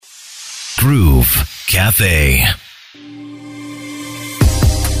Groove Cafe.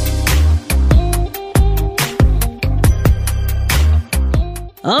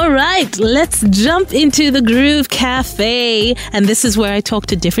 All right, let's jump into the Groove Cafe. And this is where I talk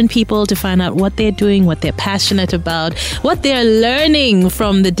to different people to find out what they're doing, what they're passionate about, what they're learning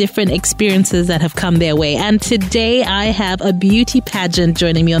from the different experiences that have come their way. And today I have a beauty pageant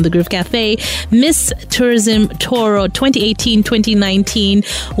joining me on the Groove Cafe, Miss Tourism Toro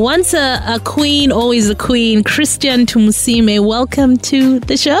 2018-2019. Once a queen, always a queen, Christian Tumusime. Welcome to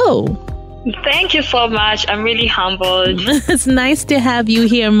the show. Thank you so much. I'm really humbled. It's nice to have you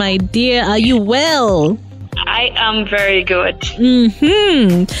here, my dear. Are you well? I am very good.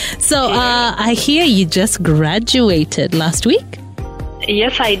 So I hear you just graduated last week?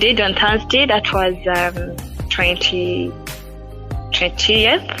 Yes, I did on Thursday. That was 20th.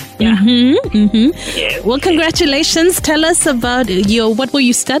 Yeah. Yes. Well, congratulations. Tell us about what were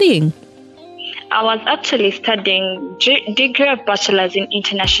you studying? I was actually studying degree of Bachelor's in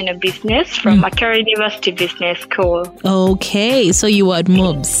International Business from Makerere University Business School. Okay, so you were at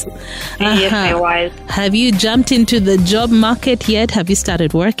MUBS. Yes, I was. Have you jumped into the job market yet? Have you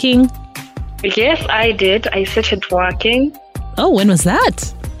started working? Yes, I did. I started working. Oh, when was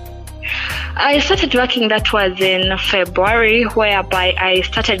that? I started working, that was in February, whereby I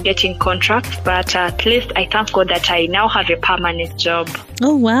started getting contracts, but at least I thank God that I now have a permanent job.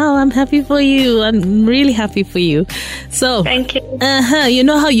 Oh, wow. I'm happy for you. I'm really happy for you. So, thank you. You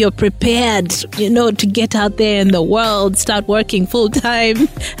know how you're prepared, to get out there in the world, start working full time.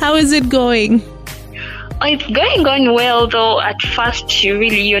 How is it going? It's going on well, though. At first,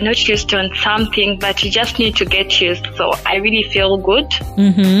 you're not used on something, but you just need to get used. So I really feel good.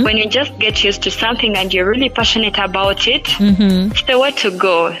 When you just get used to something and you're really passionate about it, it's the way to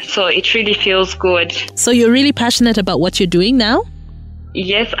go. So it really feels good. So you're really passionate about what you're doing now?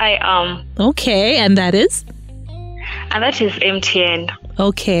 Yes, I am. Okay, and that is? And that is MTN.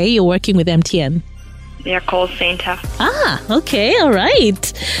 Okay, you're working with MTN. Their call center. Okay, all right.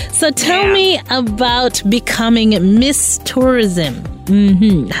 So tell me about becoming Miss Tourism.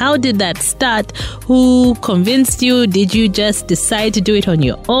 How did that start? Who convinced you? Did you just decide to do it on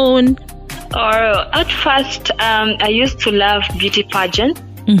your own? At first, I used to love beauty pageants.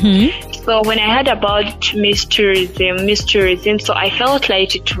 So when I heard about Miss Tourism, so I felt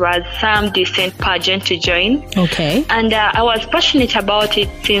like it was some decent pageant to join. Okay. And I was passionate about it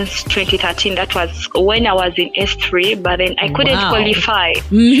since 2013. That was when I was in S3, but then I couldn't qualify.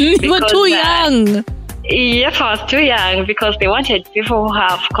 You were too young. Yes, I was too young because they wanted people who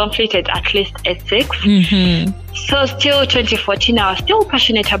have completed at least S6. So still 2014, I was still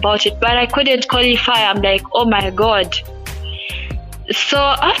passionate about it, but I couldn't qualify. I'm like, oh my God. So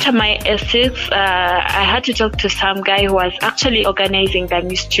after my S6, I had to talk to some guy who was actually organizing the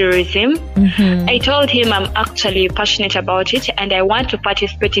Miss Tourism. I told him I'm actually passionate about it and I want to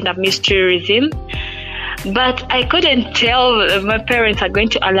participate in the Miss Tourism. But I couldn't tell my parents are going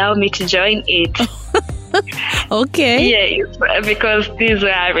to allow me to join it. Okay. Yes, because these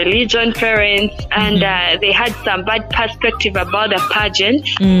were religion parents and they had some bad perspective about the pageant.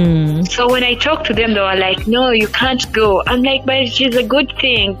 So when I talked to them, they were like, no, you can't go. I'm like, but it is a good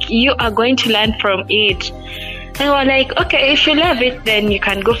thing. You are going to learn from it. And they were like, okay, if you love it, then you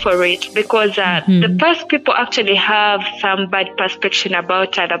can go for it. Because the first people actually have some bad perception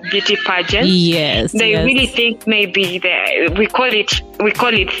about the beauty pageant. Yes. They really think maybe we call it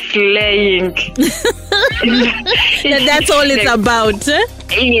slaying. That's all it's about.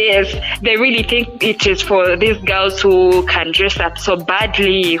 Yes, they really think it is for these girls who can dress up so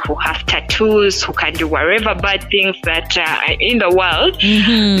badly, who have tattoos, who can do whatever bad things that are in the world.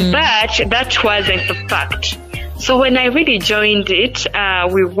 But that wasn't the fact. So when I really joined it,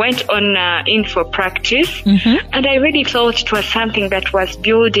 we went on in for practice, and I really thought it was something that was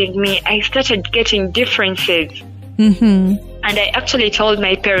building me. I started getting differences. And I actually told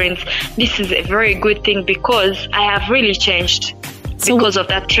my parents, this is a very good thing because I have really changed because of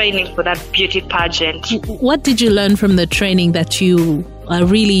that training for that beauty pageant. What did you learn from the training that you are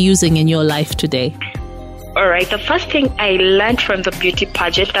really using in your life today? All right. The first thing I learned from the beauty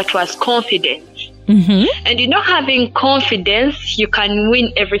pageant, that was confidence. And having confidence, you can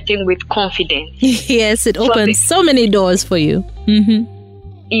win everything with confidence. Yes, it opens so many doors for you.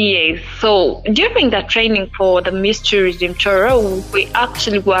 Yes. So during the training for the Miss Tourism Tour, we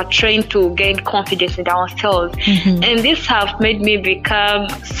actually were trained to gain confidence in ourselves. And this have made me become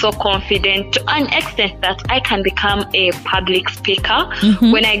so confident to an extent that I can become a public speaker.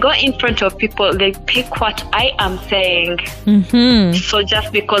 When I go in front of people, they pick what I am saying. So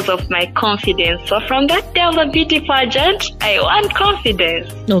just because of my confidence. So from that day of the beauty pageant, I want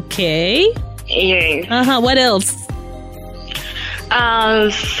confidence. Okay. Yes. What else?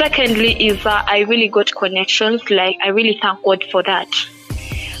 Secondly is I really got connections. Like, I really thank God for that.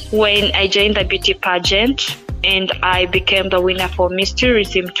 When I joined the beauty pageant and I became the winner for Miss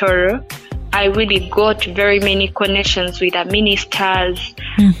Tourism Tour, I really got very many connections with the ministers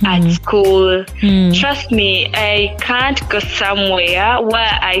at school. Trust me, I can't go somewhere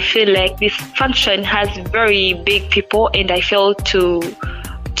where I feel like this function has very big people and I fail to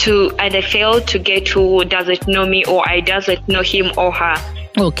get who doesn't know me or I doesn't know him or her.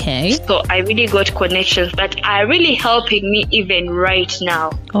 Okay. So I really got connections that are really helping me even right now.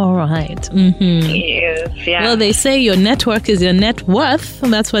 All right. Yes, yeah. Well, they say your network is your net worth.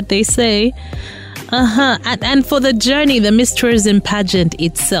 That's what they say. And for the journey, the Miss Tourism pageant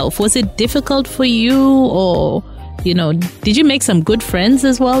itself, was it difficult for you, or, did you make some good friends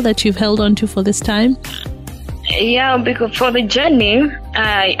as well that you've held on to for this time? Yeah, because for the journey,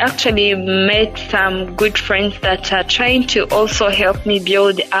 I actually met some good friends that are trying to also help me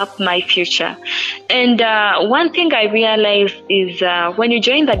build up my future. And one thing I realized is when you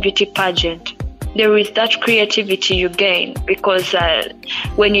join the beauty pageant, there is that creativity you gain, because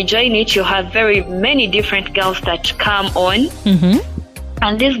when you join it, you have very many different girls that come on.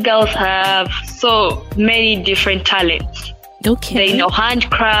 And these girls have so many different talents. Okay. They know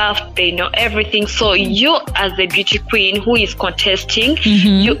handcraft, they know everything. So you, as a beauty queen who is contesting,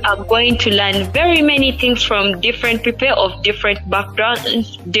 you are going to learn very many things from different people of different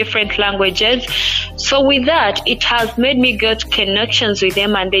backgrounds, different languages. So with that, it has made me get connections with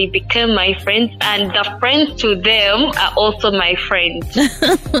them and they became my friends, and the friends to them are also my friends.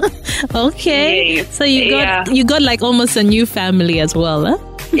 Okay. Yes. So you got like almost a new family as well, huh?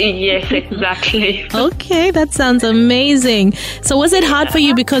 Yes, exactly. Okay, that sounds amazing. So was it hard for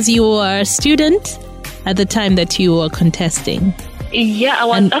you because you were a student at the time that you were contesting? Yeah, I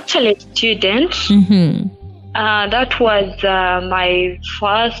was actually a student. That was my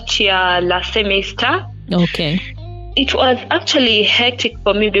first year last semester. Okay. It was actually hectic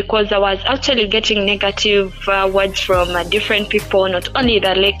for me because I was actually getting negative words from different people, not only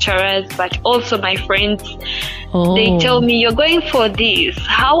the lecturers, but also my friends. Oh. They tell me, you're going for this.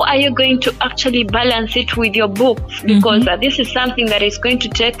 How are you going to actually balance it with your books? Because this is something that is going to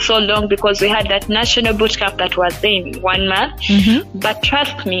take so long, because we had that national boot camp that was in 1 month. But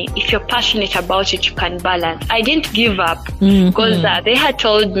trust me, if you're passionate about it, you can balance. I didn't give up because they had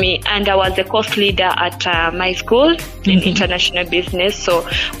told me, and I was a course leader at my school in international business. So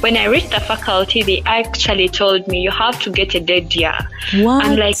when I reached the faculty, they actually told me, you have to get a dead year. What?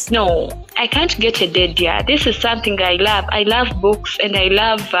 I'm like, no, I can't get a dead year. This is something I love. I love books and I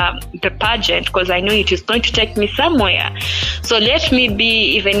love the pageant because I know it is going to take me somewhere. So let me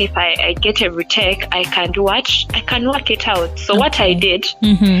be, even if I get a retake, I can do what? I can work it out. So what I did,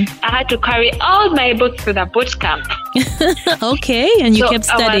 I had to carry all my books to the boot camp. Okay, and you kept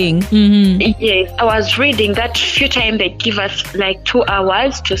studying. Yes, I was reading. That few time they give us like 2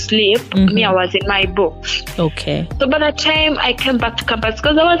 hours to sleep. Me, I was in my books. Okay. So by the time I came back to campus,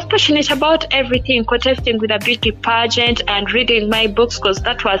 because I was passionate about everything, contesting with a beauty pageant and reading my books, because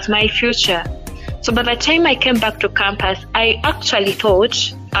that was my future. So by the time I came back to campus, I actually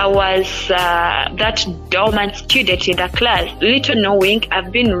thought I was that dormant student in the class, little knowing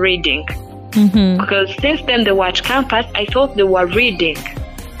I've been reading. Because since then they were at campus, I thought they were reading.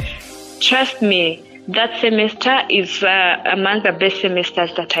 Trust me, that semester is among the best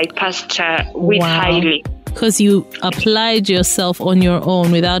semesters that I passed with highly. Because you applied yourself on your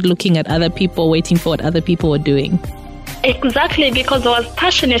own without looking at other people, waiting for what other people were doing. Exactly, because I was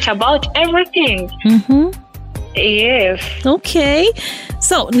passionate about everything. Yes. Okay.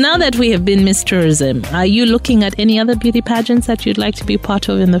 So now that we have been Miss Tourism, are you looking at any other beauty pageants that you'd like to be part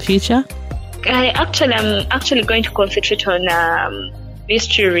of in the future? I'm actually going to concentrate on Miss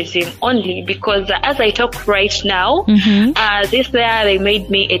Tourism only, because as I talk right now, this year they made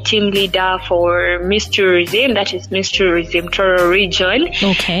me a team leader for Miss Tourism, that is Miss Tourism Toro region.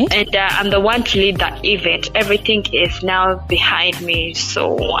 Okay. And I'm the one to lead that event. Everything is now behind me,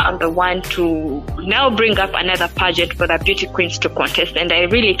 so I'm the one to now bring up another pageant for the beauty queens to contest. And I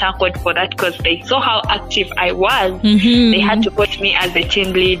really thank God for that, because they saw how active I was. They had to put me as a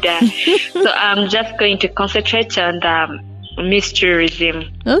team leader. So I'm just going to concentrate on Miss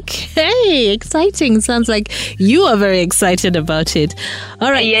Tourism. Okay, exciting. Sounds like you are very excited about it.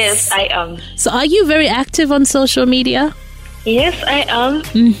 All right. Yes, I am. So are you very active on social media? Yes, I am.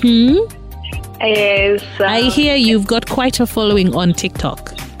 Mm-hmm. Yes. I hear you've got quite a following on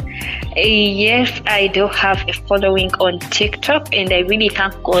TikTok. Yes, I do have a following on TikTok, and I really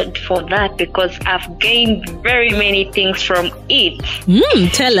thank God for that because I've gained very many things from it.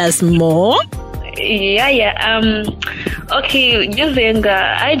 Tell us more. Yeah. Okay, using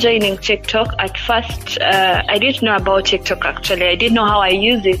I joining TikTok at first. I didn't know about TikTok actually. I didn't know how I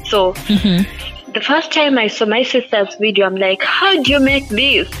use it. So the first time I saw my sister's video, I'm like, how do you make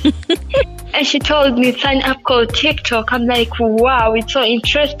this? And she told me it's an app called TikTok. I'm like, wow, it's so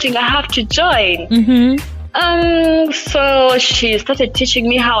interesting. I have to join. So she started teaching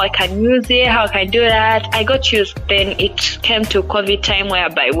me how I can use it, how I can do that. I got used. Then it came to COVID time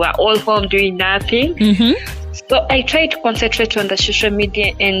whereby we're all home doing nothing. So I tried to concentrate on the social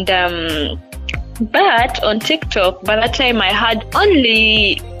media and but on TikTok, by that time I had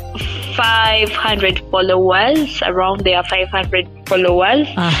only 500 followers, around there 500 followers.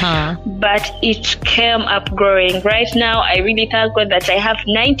 But it came up growing. Right now I really thank God that I have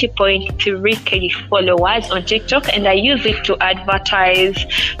 90.3k followers on TikTok, and I use it to advertise,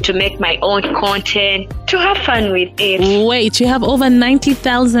 to make my own content, to have fun with it. Wait, you have over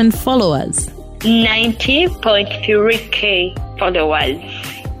 90,000 followers? 90.3k followers.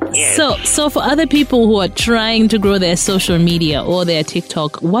 Yes. So for other people who are trying to grow their social media or their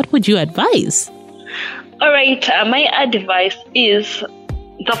TikTok, what would you advise? All right, my advice is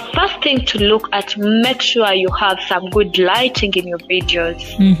the first thing to look at, make sure you have some good lighting in your videos.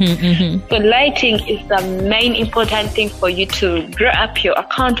 So lighting is the main important thing for you to grow up your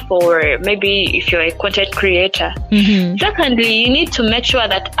account, for maybe if you're a content creator. Secondly, you need to make sure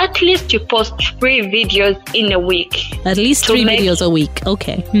that at least you post 3 videos in a week. At least 3 videos a week.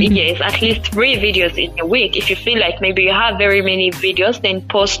 Okay. Yes, at least 3 videos in a week. If you feel like maybe you have very many videos, then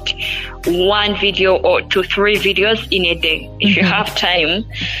post 1 video or 2, 3 videos in a day if you have time,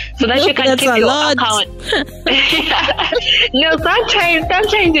 so that you can keep your account. No,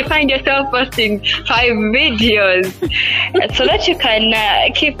 sometimes you find yourself posting 5 videos, so that you can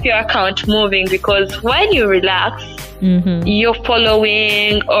keep your account moving, because when you relax, your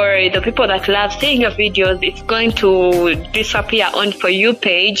following or the people that love seeing your videos, it's going to disappear on For You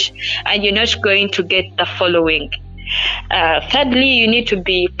page, and you're not going to get the following. Thirdly, you need to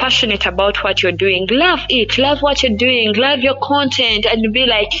be passionate about what you're doing. Love it. Love what you're doing. Love your content, and be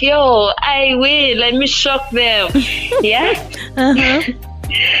like, yo, I will. Let me shock them. Yeah?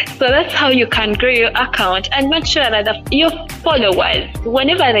 So that's how you can grow your account, and make sure that your followers,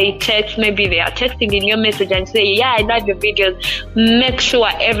 whenever they text, maybe they are texting in your message and say, yeah, I love your videos, make sure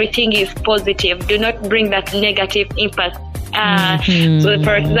everything is positive. Do not bring that negative impact. So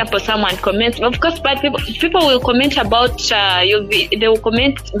for example, someone comments, of course, but people will comment about they will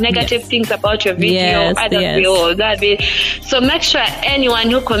comment negative things about your video, so make sure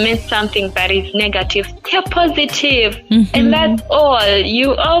anyone who comments something that is negative, stay positive, and that's all.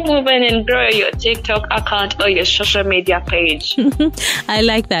 You all move in and grow your TikTok account or your social media page. I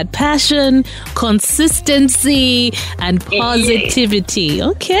like that. Passion, consistency, and positivity. Yes.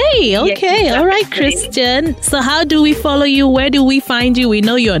 Okay. Exactly. All right, Christian. So how do we follow you? Where do we find you? We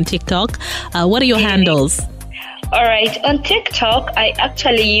know you're on TikTok. What are your handles? All right. On TikTok, I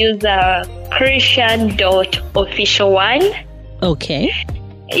actually use Christian.official1. Okay.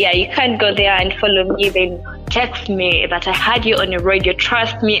 Yeah, you can go there and follow me. Then text me that I had you on the radio.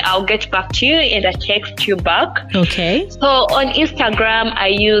 Trust me, I'll get back to you and I text you back. Okay. So on Instagram, I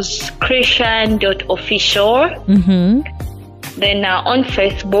use Christian.official. Then on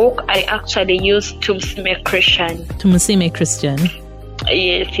Facebook, I actually use Tumusime Christian. Tumusime Christian.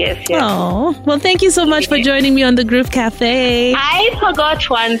 Yes. Oh, well, thank you so much for joining me on the Groove Cafe. I forgot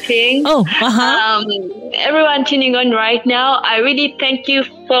one thing. Everyone tuning on right now, I really thank you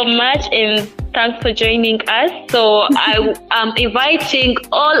so much, and thanks for joining us. So I am inviting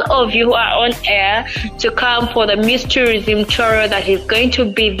all of you who are on air to come for the Miss Tourism Tour that is going to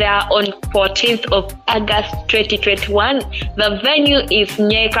be there on 14th of August 2021. The venue is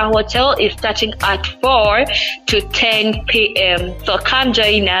Nyeka Hotel. It's starting at 4 to 10 p.m. So come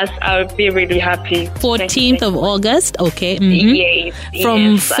join us. I'll be really happy. 14th of August. Okay. Yes.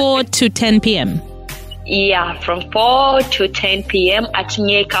 From 4 to 10 p.m. Yeah, from 4 to 10 p.m. at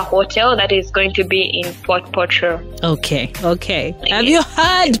Nyeka Hotel. That is going to be in Port Potro. Okay. Have you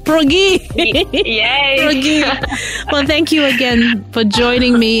heard, Progi? Yes. Progi. Well, thank you again for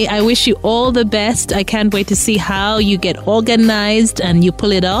joining me. I wish you all the best. I can't wait to see how you get organized and you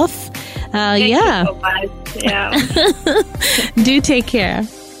pull it off. Thank you so much. Yeah. Do take care.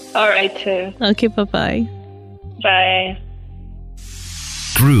 All right, too. Okay, bye-bye. Bye.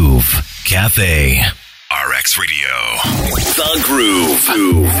 Groove Cafe. RX Radio. The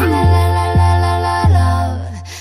Groove.